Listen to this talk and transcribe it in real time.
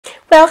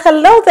Well,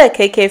 hello there,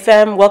 KK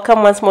fam.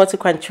 Welcome once more to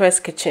Quantra's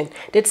Kitchen.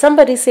 Did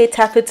somebody say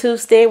Taco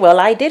Tuesday? Well,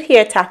 I did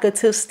hear Taco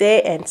Tuesday,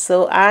 and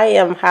so I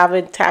am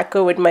having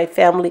taco with my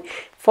family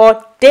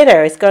for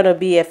dinner. It's going to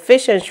be a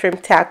fish and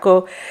shrimp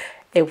taco.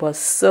 It was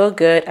so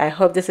good. I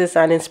hope this is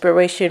an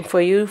inspiration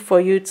for you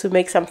to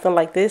make something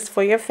like this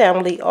for your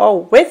family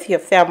or with your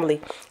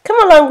family.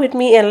 Come along with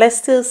me and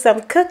let's do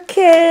some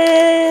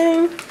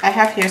cooking. I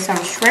have here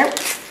some shrimp.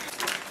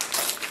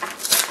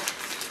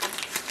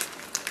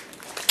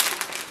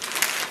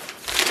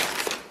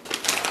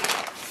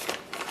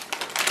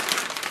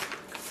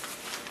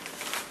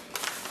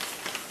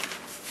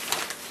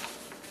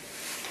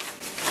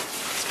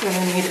 Going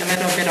to need a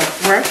little bit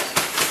of work.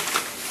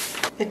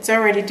 It's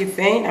already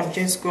deveined. I'm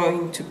just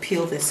going to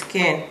peel the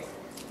skin,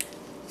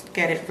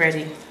 get it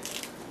ready.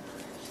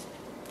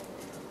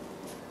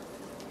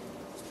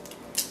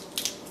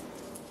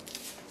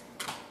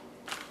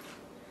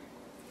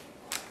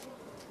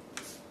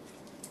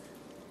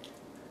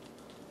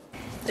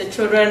 The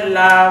children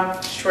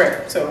love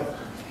shrimp, so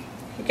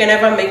you can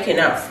never make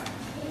enough.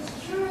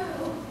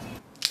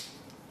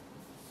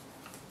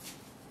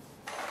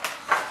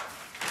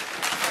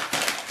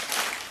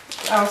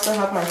 I also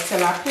have my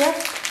tilapia.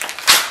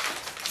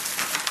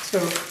 So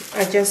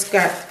I just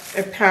got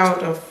a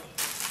pound of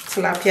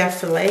tilapia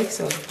fillet,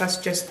 so that's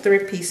just 3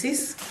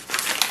 pieces.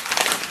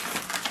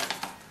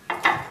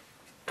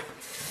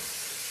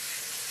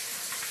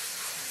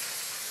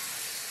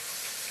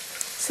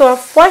 So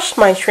I've washed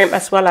my shrimp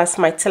as well as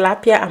my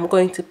tilapia. I'm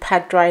going to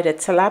pat dry the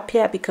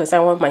tilapia because I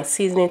want my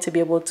seasoning to be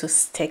able to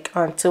stick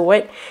onto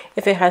it.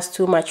 If it has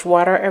too much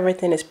water,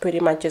 everything is pretty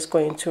much just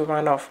going to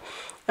run off.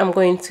 I'm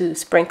going to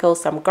sprinkle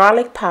some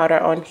garlic powder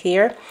on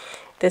here.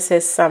 This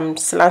is some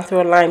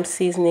cilantro lime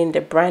seasoning. The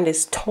brand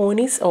is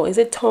Tony's, or is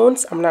it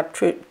Tones? I'm not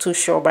too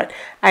sure, but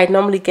I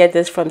normally get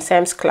this from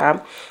Sam's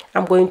Club.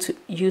 I'm going to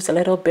use a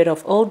little bit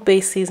of Old Bay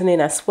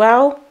seasoning as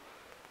well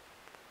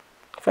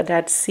for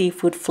that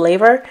seafood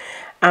flavor.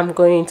 I'm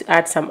going to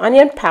add some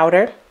onion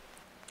powder.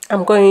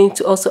 I'm going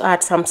to also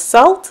add some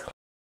salt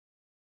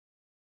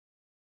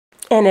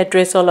and a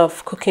drizzle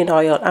of cooking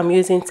oil. I'm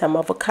using some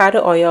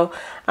avocado oil.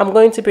 I'm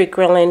going to be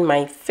grilling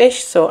my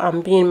fish, so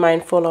I'm being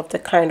mindful of the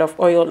kind of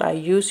oil I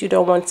use. You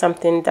don't want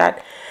something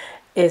that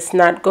is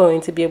not going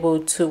to be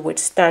able to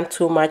withstand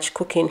too much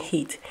cooking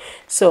heat.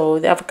 So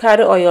the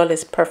avocado oil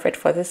is perfect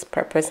for this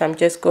purpose. I'm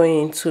just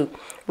going to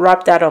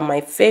rub that on my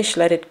fish,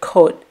 let it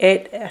coat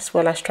it, as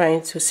well as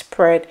trying to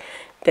spread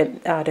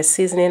the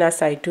seasoning.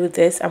 As I do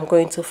this, I'm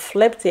going to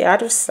flip the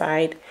other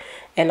side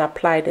and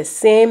apply the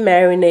same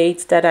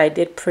marinades that I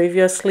did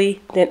previously,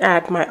 then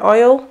add my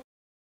oil.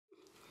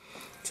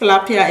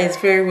 Tilapia is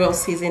very well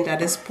seasoned at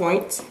this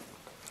point.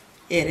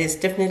 It is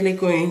definitely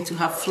going to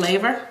have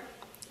flavor.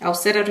 I'll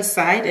set it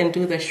aside and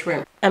do the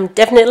shrimp. I'm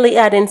definitely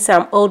adding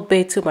some Old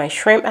Bay to my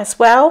shrimp as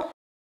well.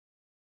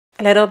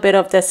 A little bit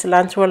of the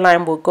cilantro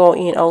lime will go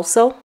in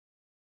also.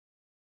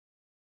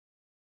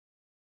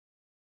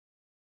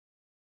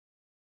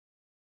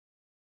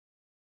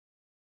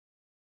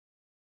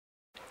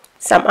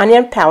 Some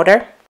onion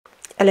powder,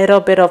 a little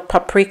bit of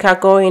paprika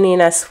going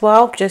in as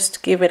well, just to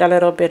give it a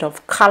little bit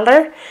of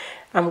color.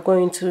 I'm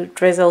going to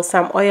drizzle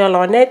some oil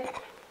on it,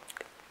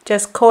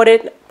 just coat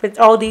it with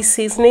all these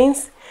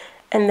seasonings,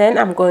 and then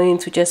I'm going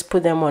to just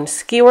put them on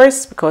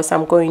skewers because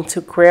I'm going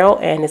to grill,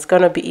 and it's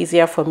going to be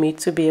easier for me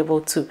to be able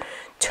to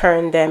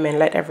turn them and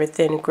let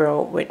everything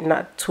grill with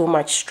not too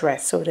much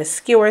stress. So the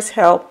skewers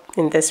help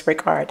in this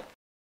regard.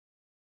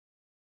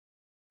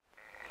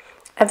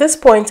 At this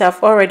point,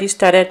 I've already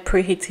started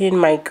preheating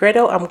my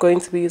griddle. I'm going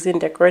to be using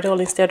the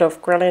griddle instead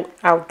of grilling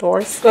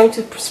outdoors. I'm going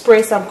to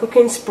spray some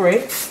cooking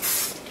spray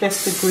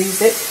just to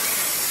grease it.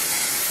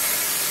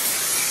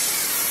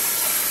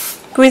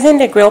 Greasing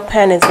the grill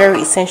pan is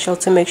very essential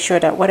to make sure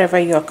that whatever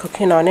you're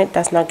cooking on it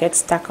does not get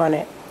stuck on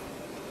it.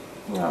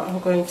 Now I'm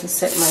going to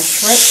set my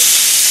shrimp.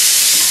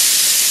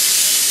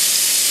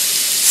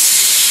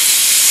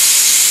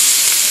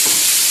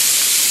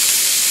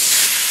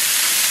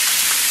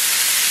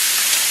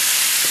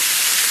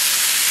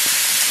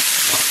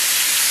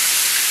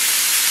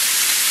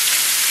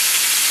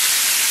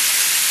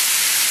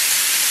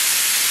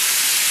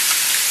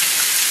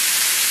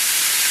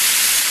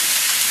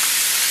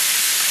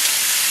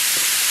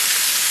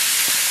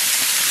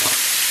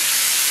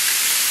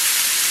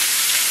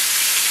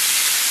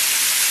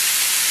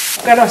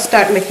 I'm gonna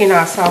start making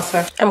our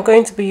salsa. I'm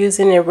going to be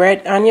using a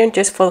red onion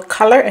just for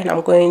color, and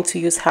I'm going to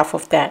use half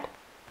of that.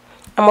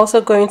 I'm also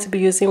going to be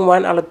using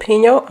 1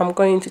 jalapeno. I'm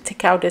going to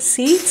take out the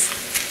seeds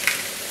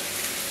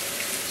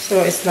so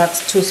it's not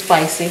too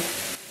spicy.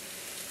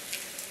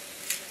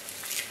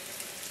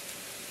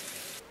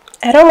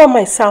 I don't want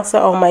my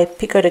salsa or my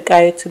pico de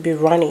gallo to be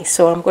runny,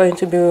 so I'm going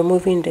to be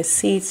removing the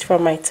seeds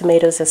from my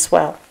tomatoes as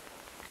well.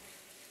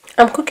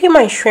 I'm cooking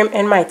my shrimp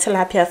and my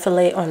tilapia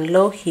fillet on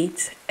low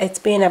heat. It's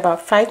been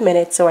about 5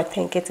 minutes, so I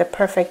think it's a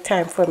perfect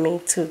time for me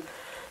to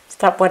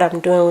stop what I'm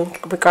doing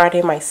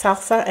regarding my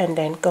salsa and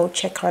then go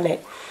check on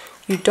it.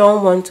 You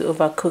don't want to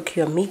overcook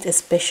your meat,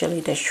 especially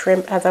the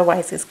shrimp,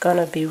 otherwise it's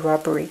gonna be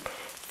rubbery.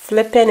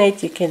 flipping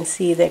it, you can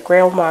see the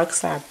grill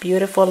marks are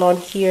beautiful on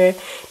here.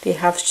 They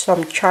have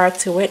some char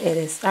to it. It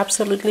is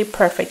absolutely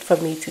perfect for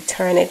me to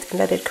turn it and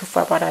let it cook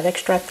for about an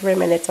extra 3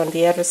 minutes on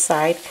the other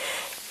side,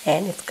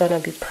 and it's gonna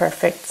be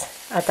perfect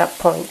at that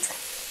point.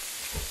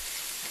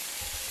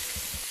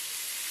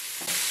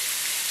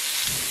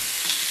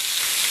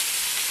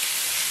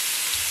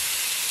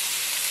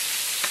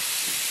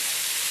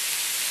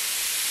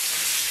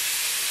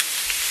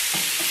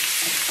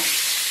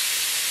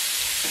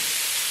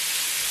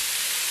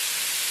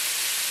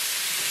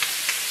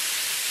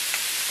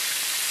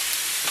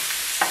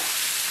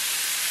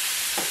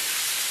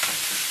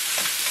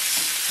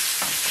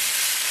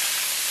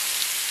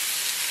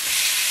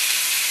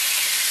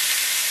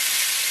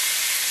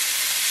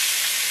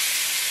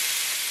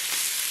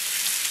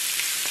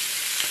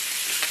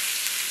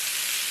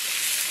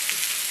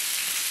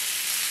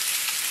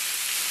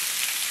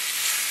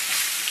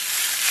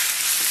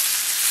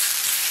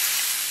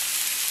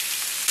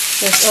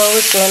 There's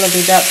always going to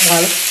be that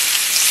one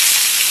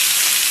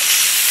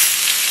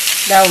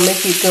that will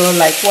make you go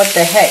like, what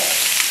the heck?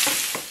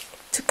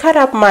 To cut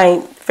up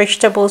my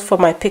vegetables for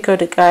my pico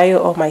de gallo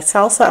or my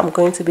salsa, I'm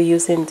going to be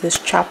using this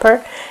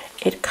chopper.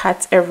 It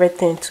cuts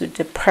everything to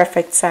the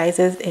perfect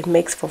sizes. It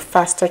makes for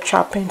faster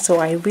chopping, so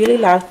I really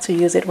like to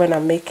use it when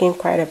I'm making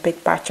quite a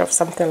big batch of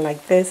something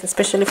like this,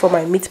 especially for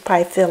my meat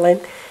pie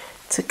filling,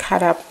 to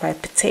cut up my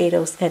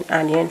potatoes and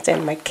onions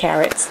and my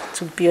carrots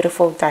to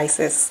beautiful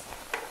dices.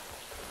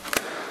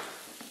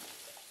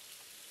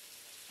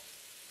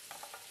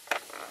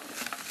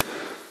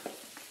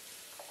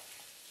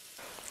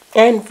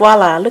 And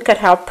voila, look at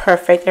how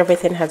perfect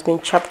everything has been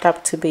chopped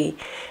up to be.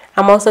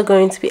 I'm also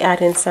going to be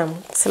adding some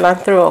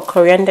cilantro or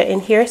coriander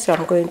in here, so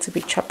I'm going to be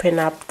chopping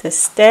up the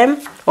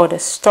stem, or the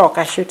stalk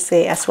I should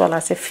say, as well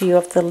as a few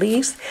of the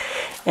leaves.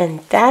 And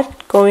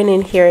that going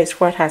in here is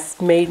what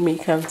has made me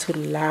come to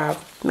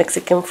love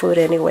Mexican food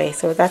anyway.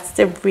 So that's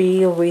the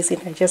real reason.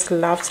 I just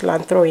love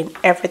cilantro in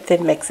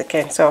everything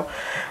Mexican. So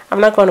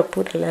I'm not going to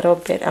put a little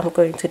bit, I'm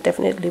going to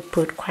definitely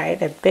put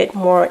quite a bit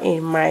more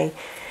in my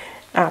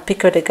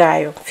pico de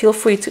gallo. Feel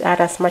free to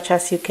add as much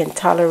as you can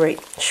tolerate.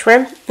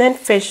 Shrimp and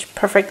fish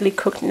perfectly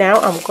cooked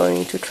now. I'm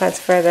going to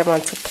transfer them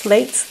onto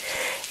plates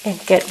and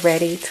get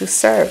ready to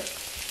serve.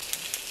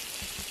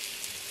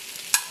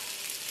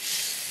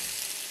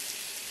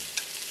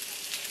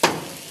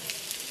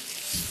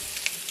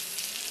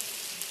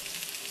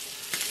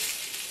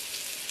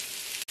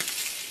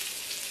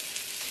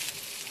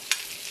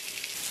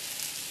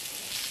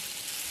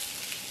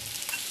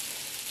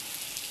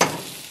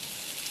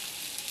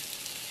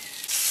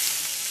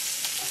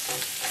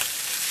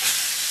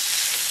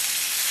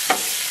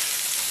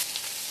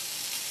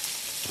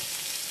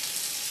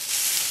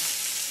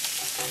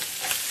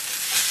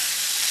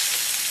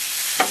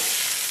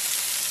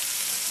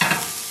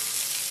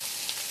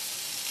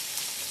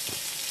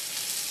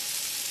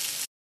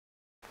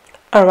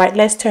 Alright,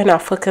 let's turn our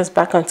focus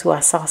back onto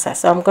our salsa.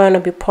 So I'm going to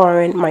be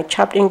pouring my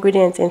chopped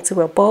ingredients into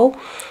a bowl.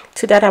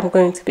 To that, I'm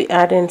going to be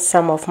adding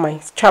some of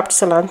my chopped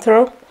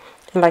cilantro.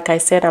 And like I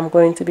said, I'm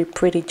going to be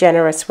pretty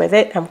generous with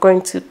it. I'm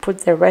going to put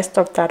the rest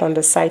of that on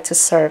the side to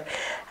serve.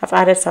 I've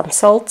added some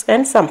salt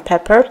and some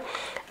pepper.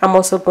 I'm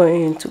also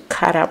going to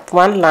cut up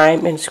one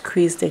lime and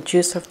squeeze the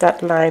juice of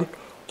that lime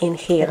in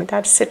here. And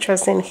that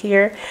citrus in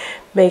here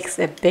makes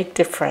a big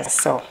difference.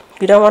 So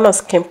you don't want to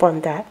skimp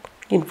on that.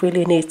 You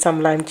really need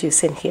some lime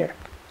juice in here.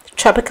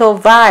 Tropical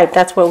vibe,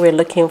 that's what we're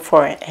looking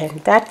for, and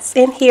that's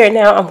in here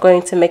now. I'm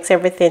going to mix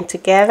everything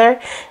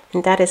together,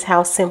 and that is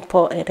how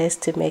simple it is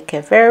to make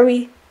a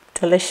very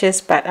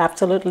delicious but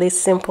absolutely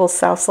simple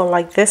salsa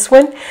like this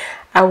one.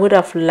 I would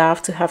have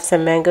loved to have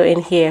some mango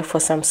in here for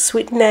some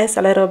sweetness,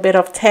 a little bit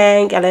of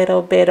tang, a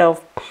little bit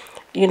of,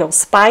 you know,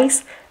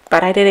 spice,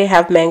 but I didn't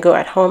have mango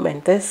at home,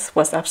 and this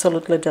was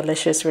absolutely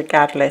delicious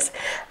regardless.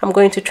 I'm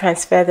going to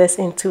transfer this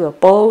into a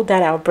bowl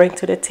that I'll bring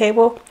to the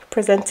table.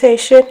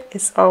 Presentation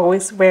is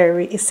always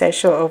very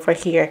essential over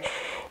here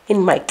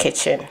in my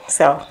kitchen.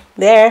 So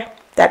there,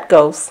 that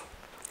goes.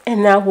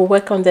 And now we'll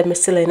work on the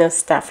miscellaneous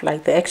stuff,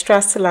 like the extra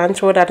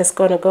cilantro that is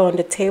going to go on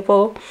the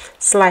table,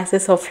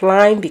 slices of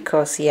lime,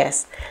 because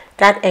yes,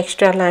 that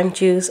extra lime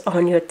juice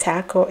on your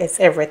taco is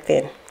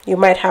everything. You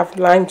might have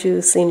lime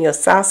juice in your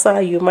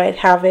salsa, you might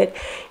have it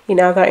in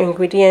other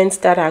ingredients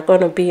that are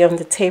going to be on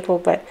the table,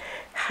 but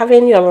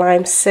having your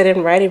lime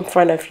sitting right in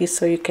front of you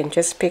so you can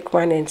just pick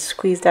one and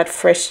squeeze that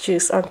fresh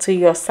juice onto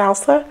your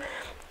salsa,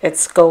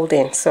 it's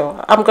golden.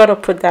 So I'm going to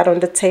put that on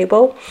the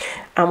table.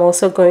 I'm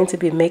also going to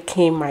be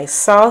making my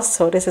sauce.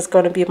 So this is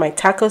going to be my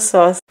taco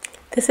sauce.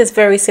 This is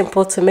very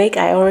simple to make.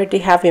 I already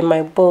have in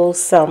my bowl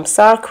some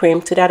sour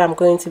cream. To that, I'm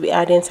going to be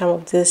adding some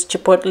of this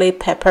chipotle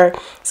pepper,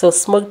 so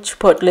smoked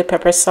chipotle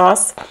pepper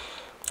sauce.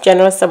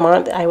 Generous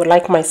amount. I would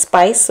like my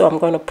spice, so I'm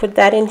going to put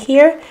that in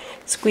here.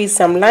 Squeeze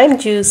some lime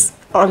juice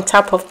on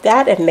top of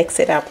that and mix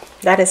it up.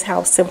 That is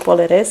how simple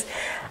it is.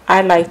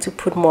 I like to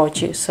put more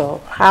juice,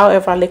 so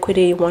however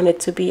liquidy you want it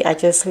to be, I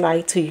just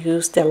like to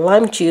use the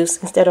lime juice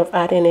instead of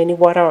adding any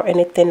water or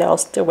anything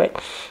else to it.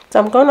 So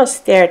I'm going to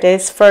stir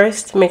this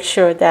first, make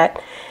sure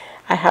that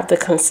I have the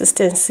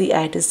consistency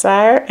I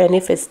desire, and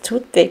if it's too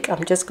thick,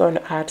 I'm just going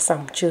to add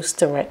some juice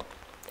to it.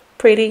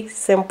 Pretty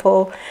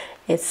simple.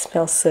 It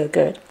smells so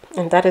good.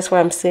 And that is why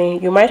I'm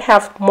saying you might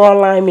have more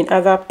lime in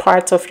other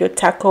parts of your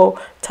taco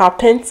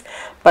toppings,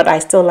 but I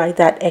still like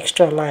that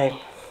extra lime.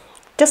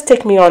 Just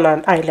take me on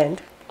an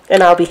island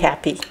and I'll be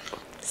happy.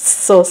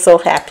 So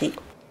happy.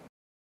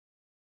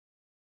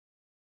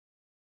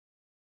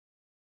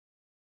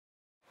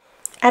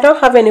 I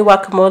don't have any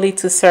guacamole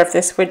to serve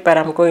this with, but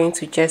I'm going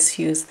to just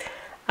use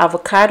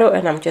avocado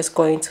and I'm just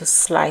going to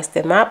slice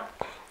them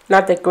up.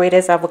 Not the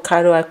greatest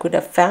avocado I could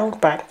have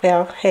found, but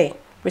well, hey,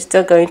 we're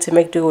still going to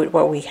make do with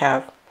what we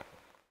have.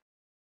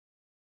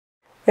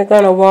 We're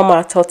going to warm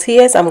our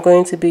tortillas. I'm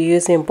going to be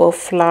using both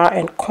flour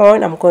and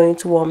corn. I'm going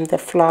to warm the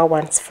flour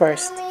ones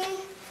first. Mommy,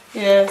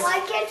 yes. why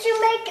can't you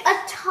make a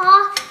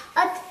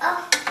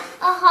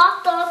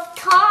hot dog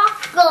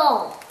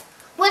taco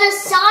with a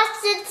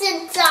sausage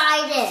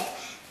inside it?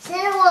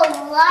 Then it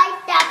will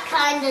like that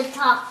kind of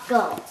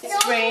taco.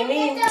 It's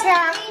raining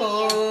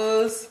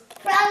tacos.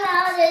 From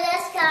out of the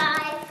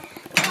sky,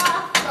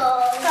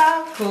 tacos.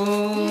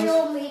 Tacos.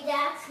 You me,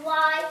 that's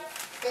why.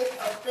 Just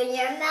open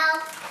your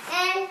mouth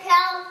and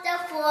count the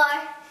floor.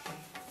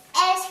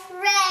 It's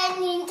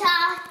raining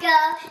taco.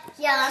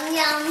 Yum,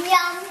 yum,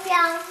 yum,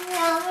 yum,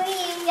 yum,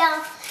 yum.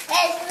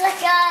 It's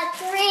like a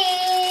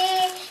tree.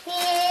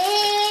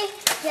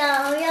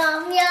 Yum,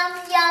 yum, yum,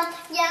 yum,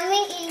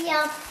 yummy,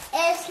 yum.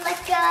 It's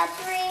like a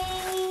tree.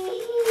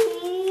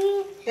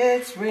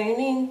 It's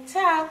raining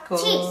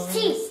tacos.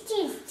 Cheese.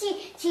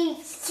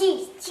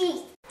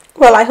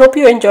 Well, I hope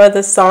you enjoyed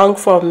the song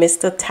from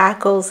Mr.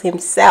 Tacos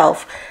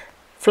himself.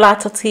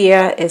 Flour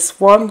tortilla is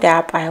warmed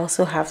up. I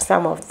also have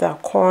some of the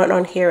corn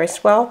on here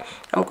as well.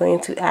 I'm going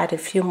to add a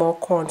few more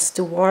corns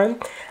to warm.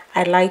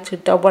 I like to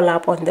double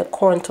up on the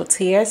corn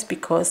tortillas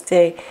because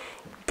they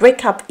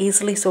break up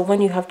easily. So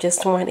when you have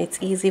just one, it's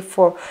easy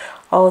for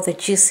all the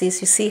juices.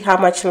 You see how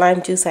much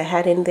lime juice I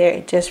had in there?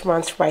 It just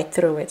runs right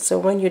through it. So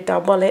when you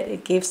double it,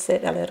 it gives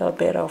it a little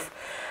bit of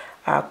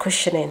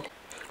cushioning.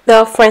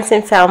 Well, friends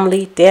and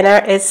family,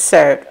 dinner is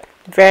served.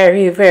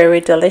 Very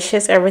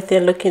delicious.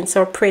 Everything looking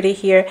so pretty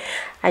here.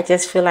 I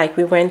just feel like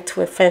we went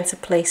to a fancy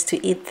place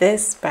to eat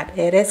this, but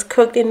it is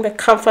cooked in the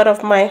comfort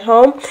of my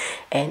home.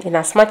 And in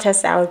as much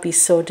as I would be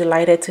so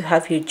delighted to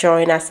have you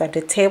join us at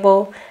the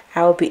table,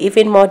 I will be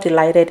even more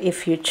delighted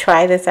if you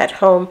try this at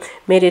home,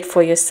 made it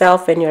for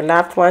yourself and your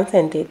loved ones,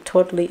 and they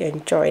totally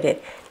enjoyed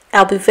it.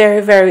 I'll be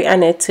very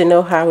honored to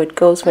know how it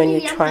goes when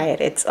you try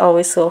it. It's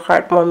always so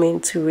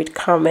heartwarming to read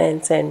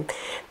comments and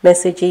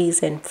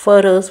messages and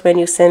photos when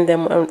you send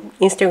them on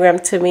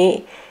Instagram to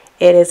me.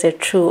 It is a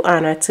true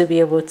honor to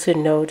be able to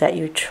know that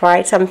you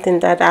tried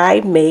something that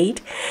I made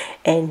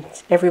and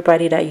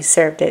everybody that you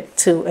served it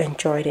to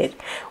enjoyed it.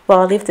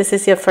 Well, if this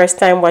is your first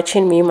time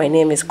watching me, my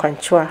name is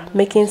Kwanchua.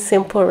 Making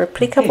simple,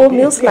 replicable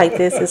meals like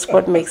this is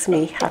what makes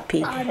me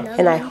happy.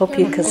 And I hope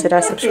you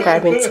consider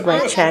subscribing to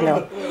my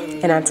channel.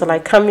 And until I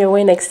come your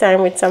way next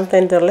time with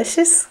something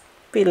delicious,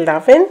 be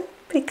loving,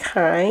 be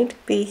kind,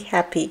 be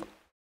happy.